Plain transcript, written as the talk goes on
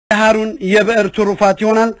ሃሩን የብዕር ትሩፋት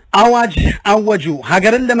ይሆናል። አዋጅ አወጁ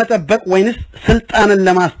ሀገርን ለመጠበቅ ወይንስ ስልጣንን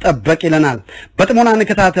ለማስጠበቅ ይለናል። በጥሞና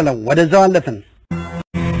እንከታተለው። ወደዛው አለፈን።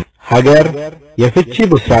 ሀገር የፍቺ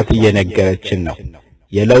ብስራት እየነገረችን ነው።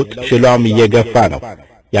 የለውጥ ሽሏም እየገፋ ነው።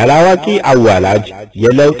 ያላዋቂ አዋላጅ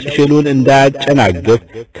የለውጥ ሽሉን እንዳያጨናግፍ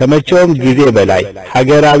ከመቼውም ጊዜ በላይ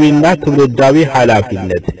ሀገራዊና ትውልዳዊ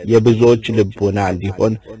ኃላፊነት የብዙዎች ልቦና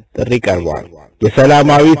እንዲሆን ጥሪ ቀርቧል።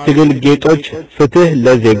 የሰላማዊ ትግል ጌጦች ፍትህ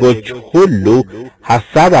ለዜጎች ሁሉ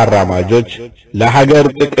ሐሳብ አራማጆች ለሀገር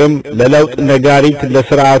ጥቅም ለለውጥ ነጋሪት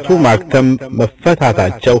ለሥርዓቱ ማክተም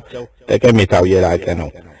መፈታታቸው ጠቀሜታው የላቀ ነው።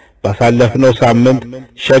 ባሳለፍነው ሳምንት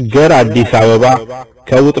ሸገር አዲስ አበባ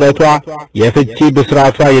ከውጥረቷ የፍቺ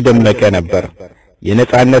ብስራቷ የደመቀ ነበር።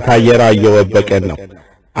 የነጻነት አየር እየወበቀን ነው።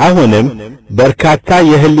 አሁንም በርካታ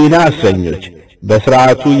የህሊና እስረኞች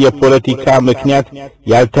በሥርዓቱ የፖለቲካ ምክንያት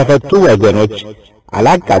ያልተፈቱ ወገኖች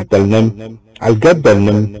አላቃጠልንም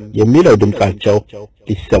አልገበልንም የሚለው ድምጻቸው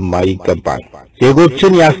ሊሰማ ይገባል።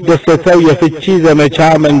 ዜጎችን ያስደሰተው የፍቺ ዘመቻ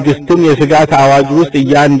መንግስትን የስጋት አዋጅ ውስጥ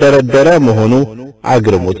እያንደረደረ መሆኑ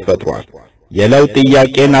አግርሞት ፈጥሯል። የለውጥ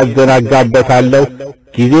ጥያቄን አዘናጋበታለሁ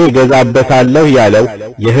ጊዜ ገዛበታለሁ ያለው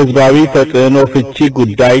የህዝባዊ ተጽዕኖ ፍቺ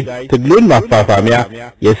ጉዳይ ትግሉን ማፋፋሚያ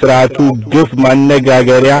የሥርዓቱ ግፍ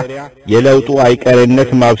ማነጋገሪያ የለውጡ አይቀርነት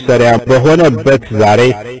ማብሰሪያ በሆነበት ዛሬ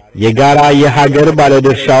የጋራ የሀገር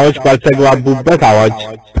ባለድርሻዎች ባልተግባቡበት አዋጅ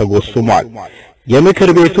ተጎስሟል። የምክር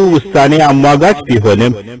ቤቱ ውሳኔ አሟጋች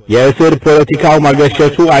ቢሆንም የእስር ፖለቲካው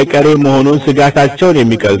ማገሸቱ አይቀሬ መሆኑን ስጋታቸውን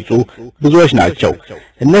የሚገልጹ ብዙዎች ናቸው።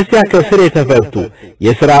 እነዚያ ከስር የተፈቱ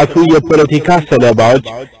የሥርዓቱ የፖለቲካ ሰለባዎች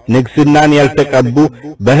ንግስናን ያልተቀቡ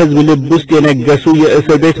በህዝብ ልብ ውስጥ የነገሱ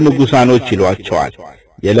የእስር ቤት ንጉሳኖች ይሏቸዋል።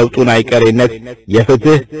 የለውጡን አይቀሬነት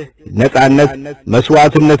የፍትህ ነጻነት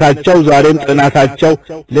መስዋዕትነታቸው ዛሬም ጽናታቸው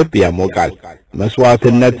ልብ ያሞቃል።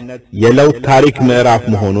 መስዋዕትነት የለውጥ ታሪክ ምዕራፍ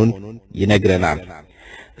መሆኑን ይነግረናል።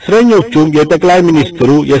 እስረኞቹም የጠቅላይ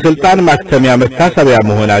ሚኒስትሩ የስልጣን ማክተሚያ መታሰቢያ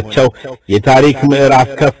መሆናቸው የታሪክ ምዕራፍ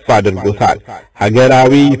ከፍ አድርጎታል።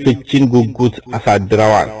 ሀገራዊ ፍቺን ጉጉት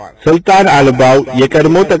አሳድረዋል። ስልጣን አልባው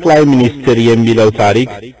የቀድሞ ጠቅላይ ሚኒስትር የሚለው ታሪክ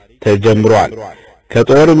ተጀምሯል።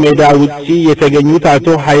 ከጦር ሜዳ ውጪ የተገኙት አቶ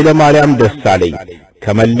ኃይለ ማርያም ደሳለኝ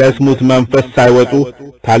ከመለስ ሙት መንፈስ ሳይወጡ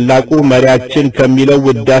ታላቁ መሪያችን ከሚለው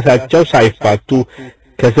ውዳሳቸው ሳይፋቱ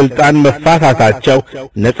ከስልጣን መፋታታቸው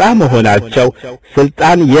ነፃ መሆናቸው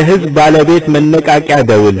ስልጣን የህዝብ ባለቤት መነቃቂያ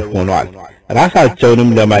ደውል ሆኗል። ራሳቸውንም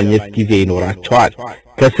ለማግኘት ጊዜ ይኖራቸዋል።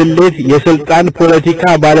 ከስሌት የስልጣን ፖለቲካ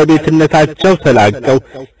ባለቤትነታቸው ተላቀው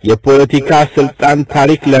የፖለቲካ ስልጣን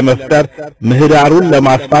ታሪክ ለመፍጠር ምህዳሩን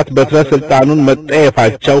ለማስፋት በትረ ስልጣኑን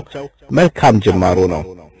መጠየፋቸው መልካም ጅማሮ ነው።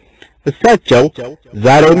 እሳቸው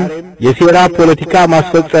ዛሬም የሴራ ፖለቲካ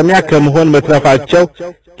ማስፈጸሚያ ከመሆን መትረፋቸው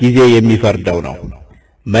ጊዜ የሚፈርደው ነው።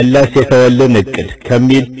 መለስ የተወልን እቅድ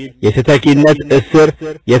ከሚል የተተኪነት እስር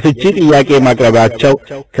የፍቺ ጥያቄ ማቅረባቸው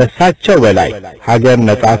ከሳቸው በላይ ሀገር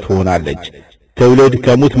ነጻ ትሆናለች። ትውልድ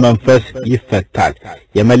ከሙት መንፈስ ይፈታል።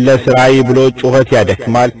 የመለስ ራዕይ ብሎ ጩኸት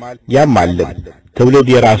ያደክማል ያማልም። ትውልድ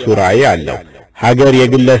የራሱ ራዕይ አለው። ሀገር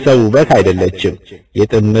የግለሰብ ውበት አይደለችም፣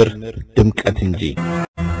 የጥምር ድምቀት እንጂ።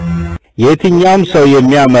 የትኛውም ሰው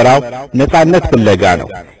የሚያመራው ነጻነት ፍለጋ ነው።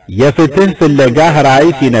 የፍትህ ፍለጋ ራዕይ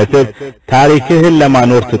ሲነስብ ታሪክህን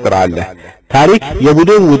ለማኖር ትጥራለህ። ታሪክ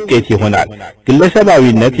የቡድን ውጤት ይሆናል።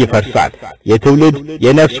 ግለሰባዊነት ይፈርሳል። የትውልድ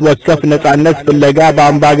የነፍስ ወከፍ ነጻነት ፍለጋ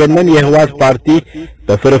በአምባገነን የህወሓት ፓርቲ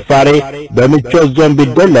በፍርፋሬ በምቾት ዞን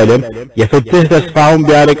ቢደለልም የፍትህ ተስፋውን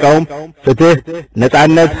ቢያርቀውም ፍትህ፣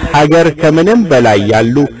 ነጻነት፣ ሀገር ከምንም በላይ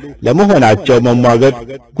ያሉ ለመሆናቸው መሟገት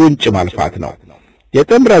ጉንጭ ማልፋት ነው።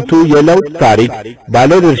 የጥምረቱ የለውጥ ታሪክ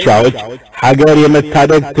ባለድርሻዎች ሀገር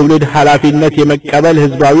የመታደግ ትውልድ ኃላፊነት የመቀበል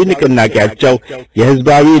ህዝባዊ ንቅናቄያቸው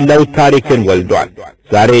የህዝባዊ ለውጥ ታሪክን ወልዷል።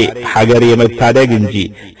 ዛሬ ሀገር የመታደግ እንጂ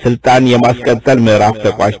ስልጣን የማስቀጠል ምዕራፍ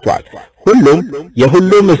ተቋጭቷል። ሁሉም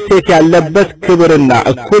የሁሉም እሴት ያለበት ክብርና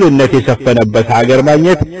እኩልነት የሰፈነበት ሀገር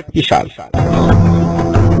ማግኘት ይሻል።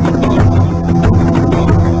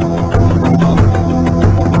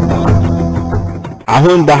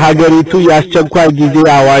 አሁን በሀገሪቱ የአስቸኳይ ጊዜ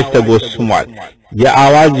አዋጅ ተጎስሟል።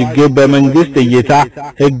 የአዋጅ ግብ በመንግስት እይታ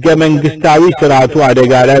ህገ መንግስታዊ ስርዓቱ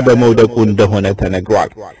አደጋ ላይ በመውደቁ እንደሆነ ተነግሯል።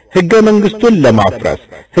 ህገ መንግስቱን ለማፍረስ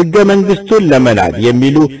ህገ መንግስቱን ለመናድ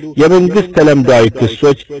የሚሉ የመንግስት ተለምዷዊ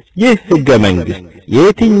ክሶች ይህ ህገ መንግስት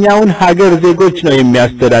የየትኛውን ሀገር ዜጎች ነው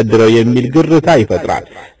የሚያስተዳድረው የሚል ግርታ ይፈጥራል።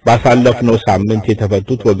 ባሳለፍነው ሳምንት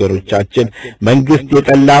የተፈቱት ወገኖቻችን መንግስት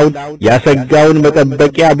የጠላውን ያሰጋውን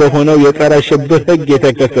መጠበቂያ በሆነው የጸረ ሽብር ህግ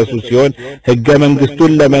የተከሰሱ ሲሆን ህገ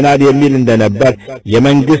መንግስቱን ለመናድ የሚል እንደነበር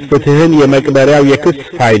የመንግስት ፍትህን የመቅበሪያው የክስ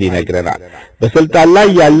ፋይል ይነግረናል። በስልጣን ላይ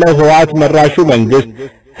ያለው ህወሓት መራሹ መንግስት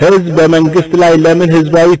ህዝብ በመንግስት ላይ ለምን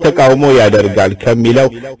ህዝባዊ ተቃውሞ ያደርጋል ከሚለው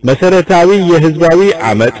መሰረታዊ የህዝባዊ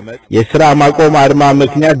አመጽ የሥራ ማቆም አድማ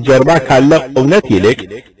ምክንያት ጀርባ ካለው እውነት ይልቅ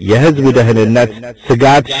የህዝብ ደህንነት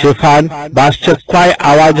ስጋት ሽፋን በአስቸኳይ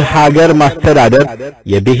አዋጅ ሀገር ማስተዳደር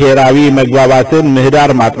የብሔራዊ መግባባትን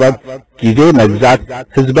ምህዳር ማጥበብ ጊዜ መግዛት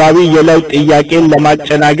ህዝባዊ የለውጥ ጥያቄን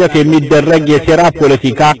ለማጨናገፍ የሚደረግ የሴራ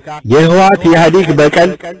ፖለቲካ የህወሓት ኢህአዴግ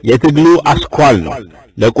በቀል የትግሉ አስኳል ነው።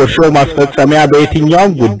 ለቁርሾ ማስፈጸሚያ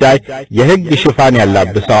በየትኛውም ጉዳይ የህግ ሽፋን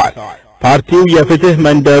ያላብሰዋል። ፓርቲው የፍትህ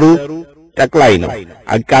መንደሩ ጠቅላይ ነው።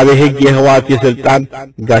 አቃቤ ህግ የህወሓት የስልጣን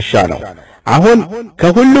ጋሻ ነው። አሁን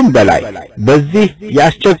ከሁሉም በላይ በዚህ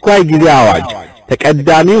የአስቸኳይ ጊዜ አዋጅ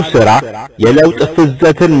ተቀዳሚው ሥራ የለውጥ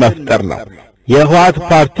ፍዘትን መፍጠር ነው። የህወሓት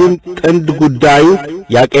ፓርቲም ጥንድ ጉዳዩ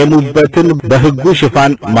ያቀሙበትን በህጉ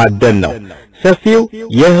ሽፋን ማደን ነው። ሰፊው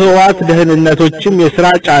የህወሓት ደህንነቶችም የሥራ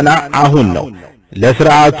ጫና አሁን ነው።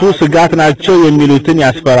 ለሥርዓቱ ስጋት ናቸው የሚሉትን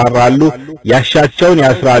ያስፈራራሉ፣ ያሻቸውን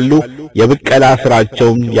ያስራሉ፣ የብቀላ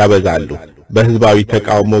ሥራቸውን ያበዛሉ። በህዝባዊ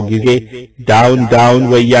ተቃውሞ ጊዜ ዳውን ዳውን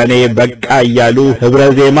ወያኔ በቃ እያሉ ህብረ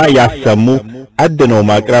ዜማ ያሰሙ አድኖ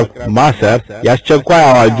ማቅረብ ማሰር የአስቸኳይ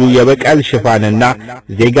አዋጁ የበቀል ሽፋንና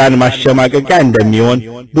ዜጋን ማሸማቀቂያ እንደሚሆን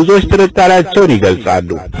ብዙዎች ጥርጣሬያቸውን ይገልጻሉ።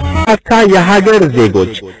 በርካታ የሀገር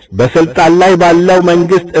ዜጎች በስልጣን ላይ ባለው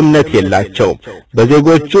መንግስት እምነት የላቸውም።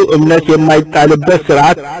 በዜጎቹ እምነት የማይጣልበት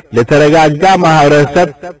ስርዓት ለተረጋጋ ማህበረሰብ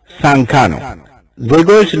ሳንካ ነው።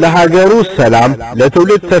 ዜጎች ለሀገሩ ሰላም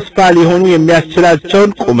ለትውልድ ተስፋ ሊሆኑ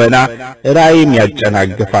የሚያስችላቸውን ቁመና ራዕይም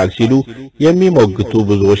ያጨናግፋል ሲሉ የሚሞግቱ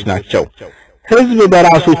ብዙዎች ናቸው። ህዝብ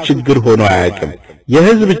በራሱ ችግር ሆኖ አያውቅም።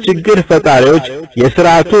 የህዝብ ችግር ፈጣሪዎች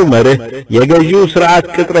የሥርዓቱ መርህ የገዢው ሥርዓት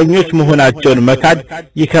ቅጥረኞች መሆናቸውን መካድ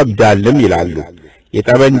ይከብዳልም ይላሉ።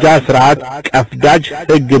 የጠመንጃ ሥርዓት ቀፍዳጅ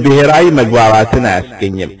ህግ ብሔራዊ መግባባትን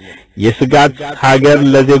አያስገኝም። የስጋት ሀገር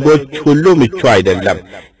ለዜጎች ሁሉ ምቹ አይደለም።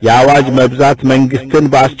 የአዋጅ መብዛት መንግስትን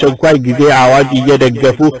በአስቸኳይ ጊዜ አዋጅ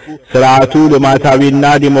እየደገፉ ሥርዓቱ ልማታዊና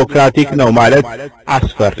ዲሞክራቲክ ነው ማለት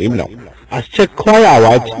አስፈሪም ነው። አስቸኳይ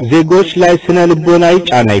አዋጅ ዜጎች ላይ ስነ ልቦናዊ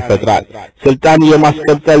ጫና ይፈጥራል። ስልጣን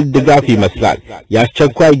የማስቀጠል ድጋፍ ይመስላል።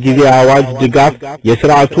 የአስቸኳይ ጊዜ አዋጅ ድጋፍ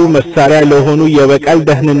የሥርዓቱ መሳሪያ ለሆኑ የበቀል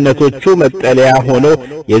ደህንነቶቹ መጠለያ ሆኖ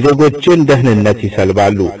የዜጎችን ደህንነት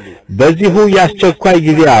ይሰልባሉ። በዚሁ የአስቸኳይ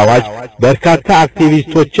ጊዜ አዋጅ በርካታ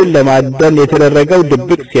አክቲቪስቶችን ለማደን የተደረገው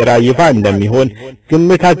ድብቅ ሴራ ይፋ እንደሚሆን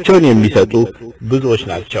ግምታቸውን የሚሰጡ ብዙዎች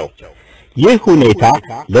ናቸው። ይህ ሁኔታ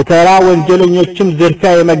ለተራ ወንጀለኞችም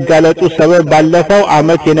ዝርፊያ የመጋለጡ ሰበብ ባለፈው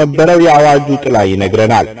ዓመት የነበረው የአዋጁ ጥላ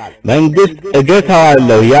ይነግረናል። መንግስት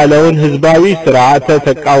እገታዋለሁ ያለውን ህዝባዊ ስርዓተ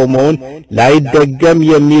ተቃውሞውን ላይደገም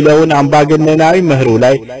የሚለውን አምባገነናዊ መህሩ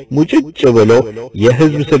ላይ ሙጭጭ ብሎ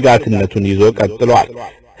የህዝብ ስጋትነቱን ይዞ ቀጥሏል።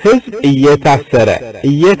 ህዝብ እየታሰረ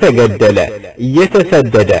እየተገደለ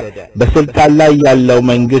እየተሰደደ በስልጣን ላይ ያለው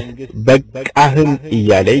መንግስት በቃህን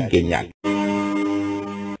እያለ ይገኛል።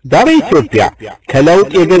 ዛሬ ኢትዮጵያ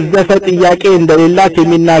ከለውጥ የገዘፈ ጥያቄ እንደሌላት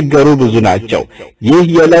የሚናገሩ ብዙ ናቸው። ይህ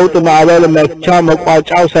የለውጥ ማዕበል መፍቻ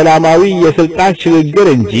መቋጫው ሰላማዊ የስልጣን ሽግግር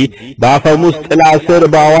እንጂ በአፈሙዝ ጥላ ስር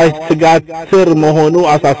በአዋጅ ስጋት ስር መሆኑ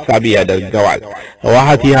አሳሳቢ ያደርገዋል።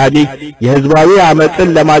 ህወሓት ኢህአዴግ የህዝባዊ አመጽን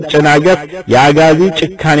ለማጨናገፍ የአጋዚ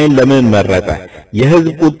ጭካኔን ለምን መረጠ? የህዝብ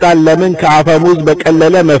ቁጣን ለምን ከአፈሙዝ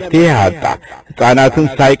በቀለለ መፍትሄ አጣ? ሕፃናትን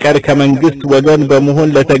ሳይቀር ከመንግስት ወገን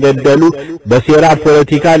በመሆን ለተገደሉ በሴራ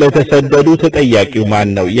ፖለቲካ ለተሰደዱ ተጠያቂው ማን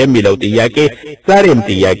ነው የሚለው ጥያቄ ዛሬም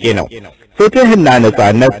ጥያቄ ነው። ፍትህና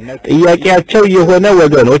ነጻነት ጥያቄያቸው የሆነ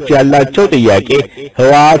ወገኖች ያላቸው ጥያቄ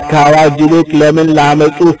ህወሓት ከአዋጅ ይልቅ ለምን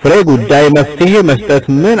ለአመጹ ፍሬ ጉዳይ መፍትሄ መስጠት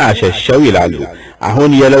ምን አሸሸው ይላሉ።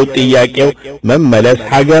 አሁን የለውጥ ጥያቄው መመለስ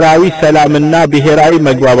ሀገራዊ ሰላምና ብሔራዊ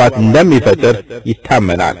መግባባት እንደሚፈጥር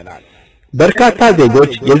ይታመናል። በርካታ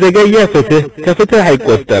ዜጎች የዘገየ ፍትህ ከፍትህ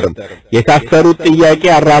አይቆጠርም። የታሰሩት ጥያቄ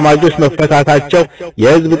አራማጆች መፈታታቸው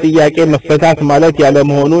የህዝብ ጥያቄ መፈታት ማለት ያለ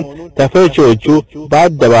መሆኑን ተፈቺዎቹ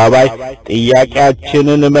በአደባባይ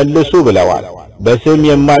ጥያቄያችንን መልሱ ብለዋል። በስም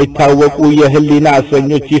የማይታወቁ የህሊና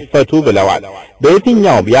እስረኞች ይፈቱ ብለዋል።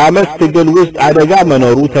 በየትኛውም የአመፅ ትግል ውስጥ አደጋ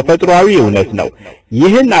መኖሩ ተፈጥሯዊ እውነት ነው።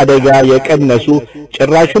 ይህን አደጋ የቀነሱ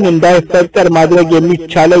ጭራሹን እንዳይፈጠር ማድረግ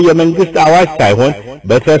የሚቻለው የመንግስት አዋጅ ሳይሆን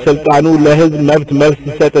በትረ ስልጣኑ ለህዝብ መብት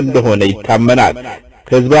ሲሰጥ እንደሆነ ይታመናል።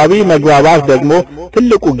 ህዝባዊ መግባባት ደግሞ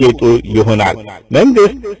ትልቁ ጌጡ ይሆናል።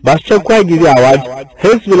 መንግስት በአስቸኳይ ጊዜ አዋጅ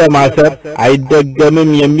ህዝብ ለማሰር አይደገምም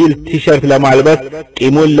የሚል ቲሸርት ለማልበስ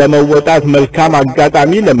ቂሙን ለመወጣት መልካም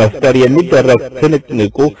አጋጣሚ ለመፍጠር የሚደረግ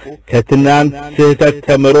ትንቅንቁ ከትናንት ስህተት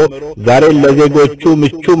ተምሮ ዛሬን ለዜጎቹ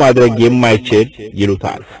ምቹ ማድረግ የማይችል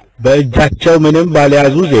ይሉታል። በእጃቸው ምንም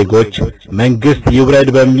ባልያዙ ዜጎች መንግስት ይውረድ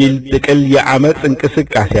በሚል ጥቅል የአመጽ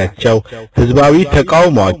እንቅስቃሴያቸው ህዝባዊ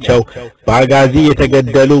ተቃውሟቸው በአጋዚ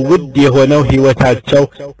የተገደሉ ውድ የሆነው ህይወታቸው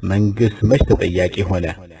መንግስት መች ተጠያቂ ሆነ?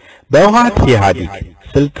 በህወሓት ኢህአዴግ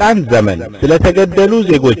ስልጣን ዘመን ስለተገደሉ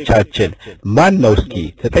ዜጎቻችን ማን ነው እስኪ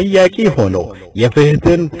ተጠያቂ ሆኖ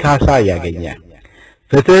የፍትህን ካሳ ያገኘ?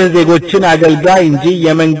 ፍትህ ዜጎችን አገልጋይ እንጂ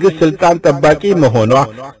የመንግስት ስልጣን ጠባቂ መሆኗ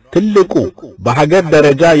ትልቁ በሀገር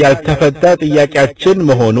ደረጃ ያልተፈታ ጥያቄያችን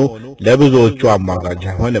መሆኑ ለብዙዎቹ አማራጭ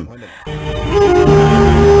አይሆንም።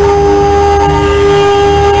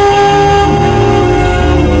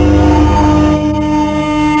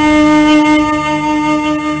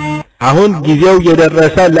 አሁን ጊዜው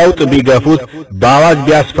የደረሰ ለውጥ ቢገፉት በአዋጅ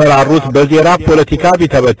ቢያስፈራሩት በዜራ ፖለቲካ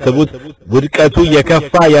ቢተበትቡት ውድቀቱ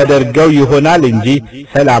የከፋ ያደርገው ይሆናል እንጂ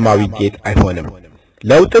ሰላማዊ ጌጥ አይሆንም።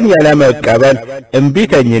 ለውጥን ያለመቀበል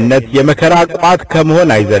እምቢተኝነት የመከራ ቋት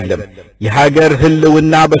ከመሆን አይዘልም። የሀገር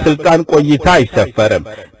ህልውና በስልጣን ቆይታ አይሰፈርም።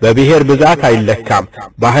 በብሔር ብዛት አይለካም።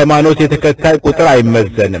 በሃይማኖት የተከታይ ቁጥር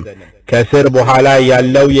አይመዘንም። ከስር በኋላ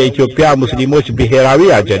ያለው የኢትዮጵያ ሙስሊሞች ብሔራዊ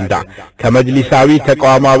አጀንዳ ከመጅሊሳዊ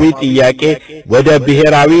ተቋማዊ ጥያቄ ወደ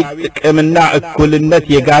ብሔራዊ ጥቅምና እኩልነት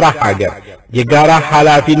የጋራ ሀገር የጋራ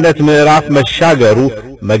ኃላፊነት ምዕራፍ መሻገሩ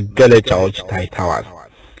መገለጫዎች ታይተዋል።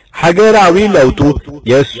 ሀገራዊ ለውጡ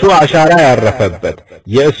የእሱ አሻራ ያረፈበት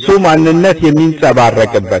የእሱ ማንነት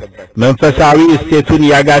የሚንጸባረቅበት መንፈሳዊ እሴቱን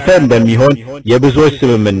ያጋተ እንደሚሆን የብዙዎች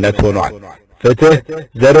ስምምነት ሆኗል። ፍትህ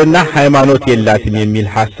ዘርና ሃይማኖት የላትም የሚል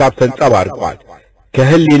ሐሳብ ተንጸባርቋል።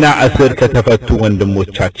 ከህሊና እስር ከተፈቱ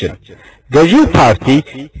ወንድሞቻችን ገዢው ፓርቲ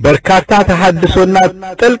በርካታ ተሐድሶና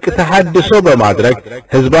ጥልቅ ተሐድሶ በማድረግ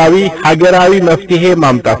ህዝባዊ ሀገራዊ መፍትሄ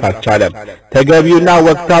ማምጣት አልቻለም። ተገቢውና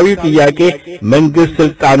ወቅታዊ ጥያቄ መንግስት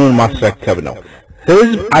ስልጣኑን ማስረከብ ነው።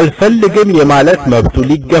 ህዝብ አልፈልግም የማለት መብቱ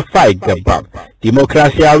ሊገፋ አይገባም።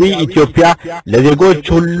 ዲሞክራሲያዊ ኢትዮጵያ ለዜጎች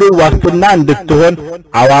ሁሉ ዋስትና እንድትሆን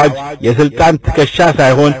አዋጅ የስልጣን ትከሻ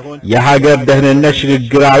ሳይሆን የሀገር ደህንነት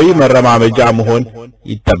ሽግግራዊ መረማመጃ መሆን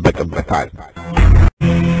ይጠበቅበታል።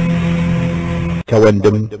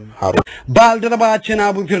 ከወንድም ሀሩን ባልደረባችን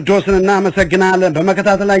አቡ ፊርዶስን እናመሰግናለን።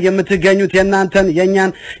 በመከታተል ላይ የምትገኙት የእናንተን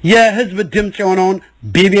የኛን የህዝብ ድምጽ የሆነውን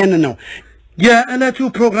ቢቢኤን ነው። የዕለቱ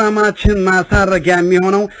ፕሮግራማችን ማሳረጊያ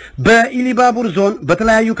የሚሆነው በኢሊባቡር ዞን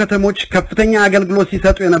በተለያዩ ከተሞች ከፍተኛ አገልግሎት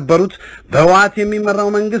ሲሰጡ የነበሩት በህወሓት የሚመራው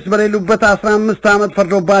መንግስት በሌሉበት 15 ዓመት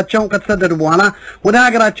ፈርዶባቸው ከተሰደዱ በኋላ ወደ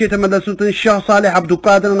ሀገራቸው የተመለሱትን ሼህ ሳሌህ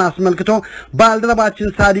አብዱልቃድርን አስመልክቶ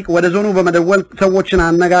ባልደረባችን ሳዲቅ ወደ ዞኑ በመደወል ሰዎችን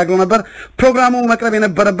አነጋግሮ ነበር። ፕሮግራሙ መቅረብ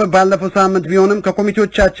የነበረበት ባለፈው ሳምንት ቢሆንም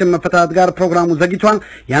ከኮሚቴዎቻችን መፈታት ጋር ፕሮግራሙ ዘግይቷል።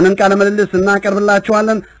 ያንን ቃለ ምልልስ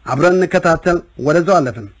እናቀርብላችኋለን። አብረን እንከታተል። ወደዛው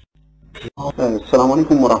አለፍን። السلام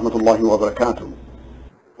عليكم ورحمة الله وبركاته.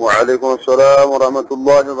 وعليكم السلام ورحمة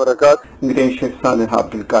الله وبركاته. እንግዲህ ሼህ ሳሌህ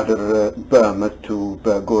አብዱልቃድር በመቱ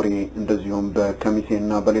በጎሬ እንደዚሁም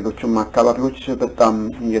በከሚሴና በሌሎችም አካባቢዎች በጣም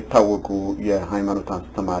የታወቁ የሃይማኖት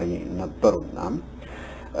አስተማሪ ነበሩና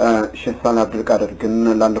ሼህ ሳሌህ አብዱልቃድር ግን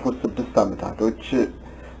ላለፉት 6 ዓመታቶች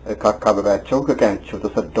ከአካባቢያቸው ከቀያቸው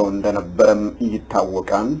ተሰደው እንደነበረም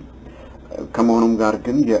ይታወቃል። ከመሆኑም ጋር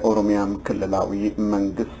ግን የኦሮሚያም ክልላዊ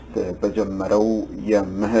መንግስት በጀመረው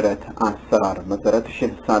የምህረት አሰራር መሰረት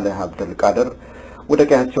ሼህ ሳሌህ አብዱልቃድር ወደ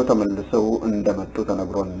ቀያቸው ተመልሰው እንደመጡ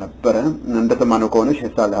ተነግሮን ነበር። እንደተማነው ከሆነ ሼህ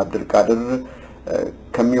ሳሌህ አብዱልቃድር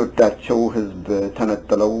ከሚወዳቸው ህዝብ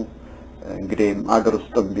ተነጥለው እንግዲህ አገር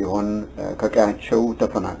ውስጥም ቢሆን ከቀያቸው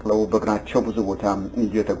ተፈናቅለው በእግራቸው ብዙ ቦታ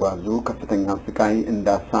እየተጓዙ ከፍተኛ ስቃይ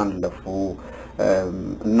እንዳሳለፉ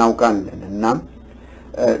እናውቃለን። እና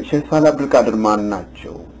ሼህ ሳሌህ አብዱልቃድር ማን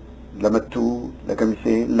ናቸው? ለመቱ ለከሚሴ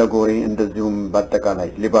ለጎሬ እንደዚሁም በአጠቃላይ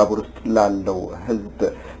ሊባቡር ውስጥ ላለው ህዝብ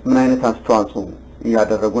ምን አይነት አስተዋጽኦ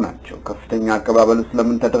ያደረጉ ናቸው? ከፍተኛ አቀባበሉ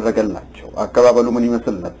ስለምን ተደረገላቸው? አቀባበሉ ምን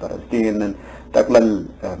ይመስል ነበር? እስቲ ይሄንን ጠቅለል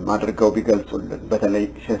አድርገው ቢገልጹልን። በተለይ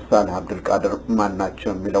ሼህ ሳሌህ አብዱልቃድር ማን ናቸው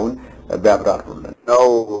የሚለውን ቢያብራሩልን። ነው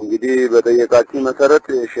እንግዲህ በጠየቃችሁ መሰረት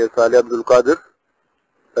ሼህ ሳሌህ አብዱልቃድር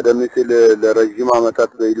ቀደም ሲል ለረጅም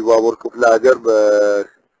ዓመታት በኢሉባቡር ክፍለ ሀገር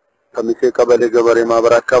በከሚሴ ቀበሌ ገበሬ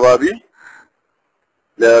ማህበር አካባቢ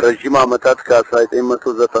ለረጅም ዓመታት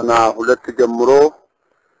ከ1992 ጀምሮ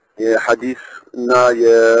የሐዲስ እና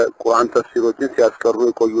የቁርአን ተፍሲሮችን ሲያስቀሩ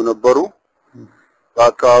የቆዩ ነበሩ።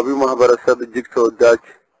 በአካባቢው ማህበረሰብ እጅግ ተወዳጅ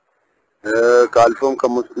ካልፎም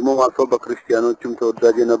ከሙስሊሙ አልፎ በክርስቲያኖችም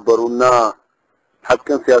ተወዳጅ የነበሩና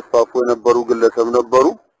ሐቅን ሲያስፋፉ የነበሩ ግለሰብ ነበሩ።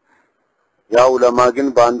 ያው ለማግን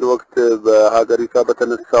በአንድ ወቅት በሀገሪቷ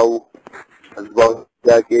በተነሳው ህዝባዊ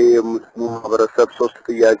ጥያቄ የሙስሊሙ ማህበረሰብ 3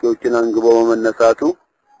 ጥያቄዎችን አንግቦ በመነሳቱ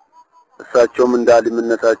እሳቸውም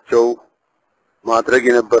እንዳልምነታቸው ማድረግ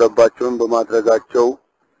የነበረባቸውን በማድረጋቸው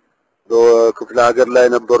ክፍለ ሀገር ላይ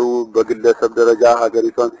ነበሩ በግለሰብ ደረጃ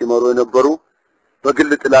ሀገሪቷን ሲመሩ የነበሩ በግል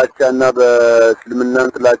ጥላቻና በእስልምና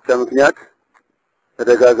ጥላቻ ምክንያት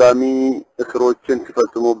ተደጋጋሚ እስሮችን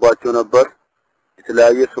ሲፈጽሙባቸው ነበር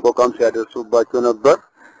የተለያየ ሰቆቃም ሲያደርሱባቸው ነበር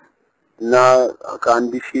እና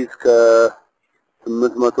ከ1000 እስከ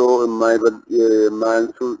 800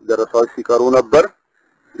 የማያንሱ ደረሳዎች ሲቀሩ ነበር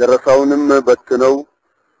ደረሳውንም በትነው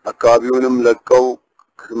አካባቢውንም ለቀው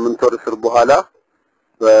ከ8 ወር እስር በኋላ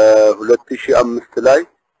በ2005 ላይ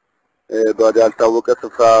ባልታወቀ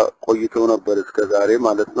ስፍራ ቆይተው ነበር እስከ ዛሬ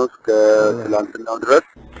ማለት ነው እስከ ትላንትናው ድረስ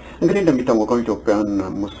እንግዲህ እንደሚታወቀው ኢትዮጵያን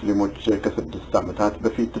ሙስሊሞች ከ6 ዓመታት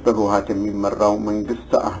በፊት በህወሓት የሚመራው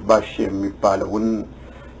መንግስት አህባሽ የሚባለውን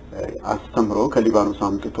አስተምሮ ከሊባኖስ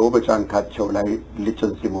አምጥቶ በጫንቃቸው ላይ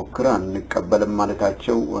ሊጭን ሲሞክር አንቀበልም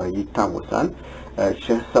ማለታቸው ይታወሳል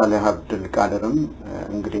ሼህ ሳሌህ አብዱል ቃድርም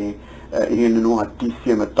እንግዲህ ይሄንኑ አዲስ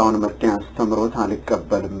የመጣውን መጤ አስተምሮት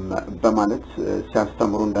አልቀበልም በማለት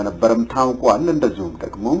ሲያስተምሩ እንደነበርም ታውቋል እንደዚሁም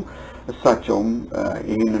ደግሞ እሳቸውም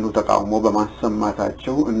ይሄንኑ ተቃውሞ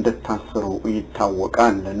በማሰማታቸው እንደታሰሩ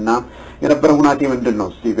ይታወቃል እና የነበረው ሁኔታ ምንድነው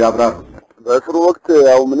እስቲ ቢያብራሩ በስሩ ወቅት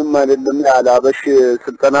ያው ምንም አይደለም ያላበሽ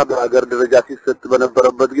ስልጣና በአገር ደረጃ ሲሰጥ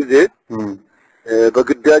በነበረበት ጊዜ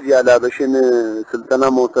በግዳጅ ያላበሽን ስልጣና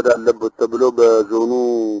መውሰድ አለበት ተብሎ በዞኑ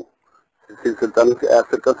ስልጣና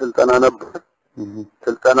 10 ቀን ስልጣና ነበር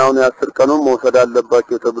ስልጣናውን 10 ቀኑ መውሰድ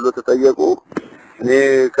አለባቸው ተብሎ ተጠየቁ እኔ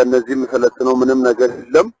ከነዚህ መሰለጥነው ምንም ነገር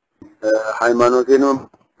የለም ሃይማኖቴንም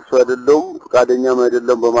አይደለም ፍቃደኛም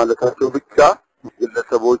አይደለም በማለታቸው ብቻ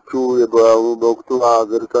ግለሰቦቹ በወቅቱ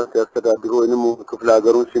ሀገሪቷን ሲያስተዳድሩ ወይንም ክፍለ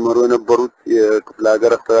ሀገሩን ሲመሩ የነበሩት የክፍለ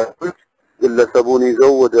ሀገር አስተዳዳሪዎች ግለሰቡን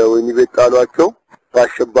ይዘው ወደ ወህኒ ቤት ጣሏቸው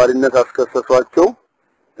በአሸባሪነት አስከሰሷቸው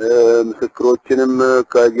ምስክሮችንም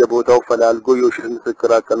ከየቦታው ፈላልጎ የውሸት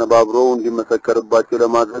ምስክር አቀነባብሮ እንዲመሰከርባቸው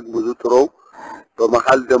ለማድረግ ብዙ ጥረው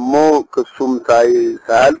በመሃል ደግሞ ክሱም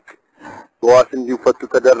ሳያልቅ በዋስ እንዲፈቱ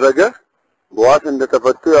ተደረገ በዋስ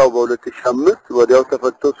እንደተፈቱ ያው በ2005 ወዲያው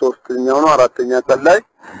ተፈቱ 3ኛው ነው 4ኛ ቀን ላይ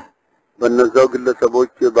በእነዛው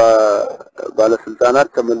ግለሰቦች ባለስልጣናት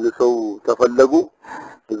ተመልሰው ተፈለጉ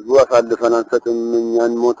ህዝቡ አሳልፈን አንሰጥም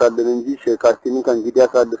እኛን ሞታለን እንጂ ሼካችንን ከእንግዲህ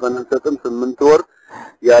አሳልፈን አንሰጥም 8 ወር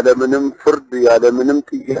ያለምንም ፍርድ ያለምንም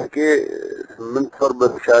ጥያቄ 8 ወር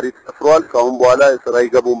በሻሪ ተፈሯል ካሁን በኋላ ስራ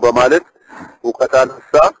ይገቡን በማለት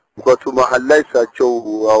ወቀታንሳ ወጡ መሃል ላይ እሳቸው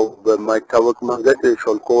ያው በማይታወቅ መንገድ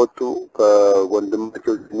ሾልኮ ወጡ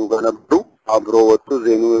ከወንድማቸው ዜኑ ጋር ነበሩ አብሮ ወጡ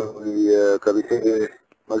ዜኑ የከቢሴ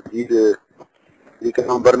መስጊድ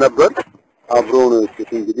ሊቀመንበር ነበር አብሮ ነው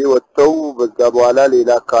እንግዲህ ወጣው በዛ በኋላ ሌላ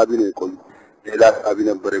አካባቢ ነው የቆዩት ሌላ አካባቢ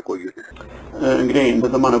ነበር የቆዩት እንግዲህ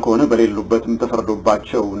እንደዘማነ ከሆነ በሌሉበትም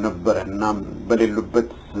ተፈርዶባቸው ነበርና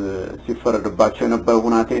በሌሉበት ሲፈረድባቸው ነበር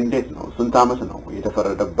ሁናቴ እንዴት ነው ስንት አመት ነው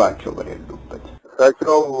የተፈረደባቸው በሌሉበት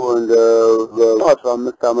እሳቸው እንደ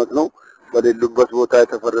 15 አመት ነው በሌሉበት ቦታ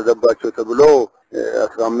የተፈረደባቸው ተብሎ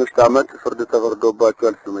 15 አመት ፍርድ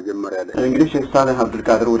ተፈርዶባቸዋል መጀመሪያ ላይ እንግዲህ ሼህ ሳሌህ አብዱል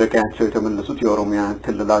ቃድር ወደ ቀያቸው የተመለሱት የኦሮሚያ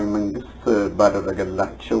ክልላዊ መንግስት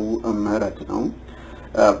ባደረገላቸው ምህረት ነው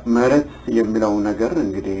ምህረት የሚለው ነገር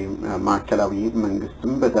እንግዲህ ማዕከላዊ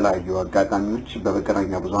መንግስትም በተለያዩ አጋጣሚዎች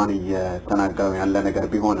በመገናኛ ብዙሃን እየተናገረው ያለ ነገር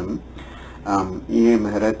ቢሆንም ይሄ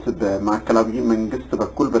ምህረት በማዕከላዊ መንግስት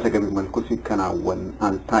በኩል በተገቢው መልኩ ሲከናወን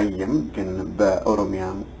አልታየም ግን በኦሮሚያ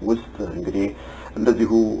ውስጥ እንግዲህ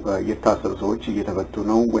እንደዚሁ የታሰሩ ሰዎች እየተፈቱ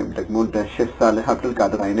ነው ወይም ደግሞ እንደ ሼህ ሳሌህ አብዱል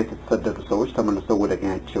ቃድር አይነት የተሰደዱ ሰዎች ተመልሰው ወደ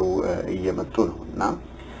ቀያቸው እየመጡ ነውና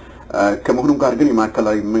ከመሆኑም ጋር ግን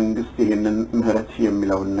የማዕከላዊ መንግስት ይሄንን ምህረት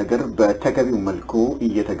የሚለውን ነገር በተገቢው መልኩ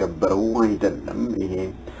እየተገበረው አይደለም ይሄ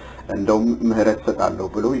እንደውም ምህረት ሰጣለሁ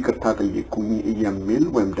ብሎ ይቅርታ ጠይቁኝ የሚል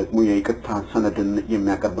ወይም ደግሞ የይቅርታ ሰነድን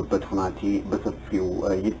የሚያቀርብበት ሁናቴ በሰፊው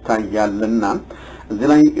ይታያልና እዚህ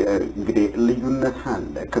ላይ እንግዲህ ልዩነት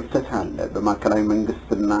አለ ክፍተት አለ በማዕከላዊ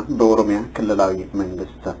መንግስትና በኦሮሚያ ክልላዊ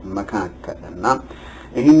መንግስት መካከልና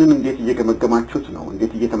ይሄንን እንዴት እየገመገማችሁት ነው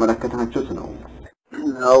እንዴት እየተመለከታችሁት ነው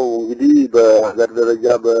ያው እንግዲህ በሀገር ደረጃ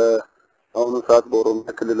በአሁኑ ሰዓት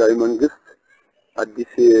በኦሮሚያ ክልላዊ መንግስት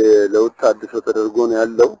አዲስ ለውጥ አዲስ ተደርጎ ነው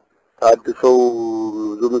ያለው ታድሰው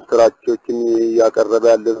ብዙ ምስራቾችን ያቀረበ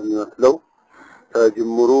ያለ ነው የሚመስለው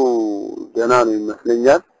ጅምሩ ገና ነው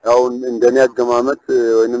ይመስለኛል ያው እንደኔ አገማመት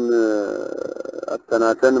ወይንም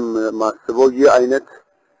አተናተን ማስበው ይህ አይነት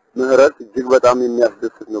ምህረት እጅግ በጣም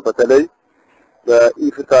የሚያስደስት ነው በተለይ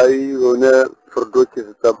በኢፍታዊ የሆነ ፍርዶች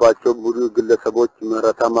የተሰጣቸው ብዙ ግለሰቦች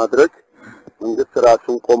ምህረታ ማድረግ መንግስት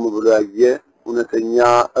ራሱን ቆም ብሎ ያየ እውነተኛ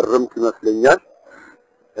እርምት ይመስለኛል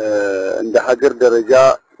እንደ ሀገር ደረጃ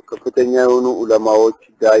ከፍተኛ የሆኑ ዑለማዎች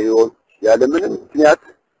ዳኢዎች ያለምንም ምክንያት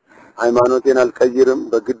ሃይማኖቴን አልቀይርም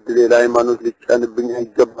በግድ ሌላ ሃይማኖት ሊጫንብኝ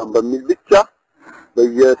አይገባም በሚል ብቻ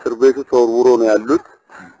በየእስር ቤቱ ተወርውሮ ነው ያሉት።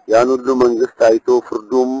 ያን ሁሉ መንግስት አይቶ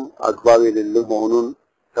ፍርዱም አግባብ የሌለው መሆኑን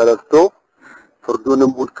ተረድቶ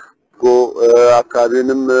ፍርዱንም ውድቅ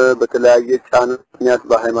አካባቢንም በተለያየ ጫና ምክንያት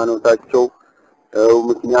በሃይማኖታቸው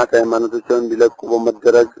ምክንያት ሃይማኖታቸውን እንዲለቁ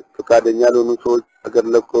በመደረግ ፈቃደኛ ያልሆኑ ሰዎች ሀገር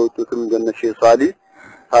ለቀው የወጡትም እንደነ ሼህ ሷሊ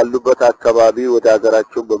ካሉበት አካባቢ ወደ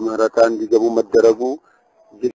ሀገራቸው በምህረት እንዲገቡ መደረጉ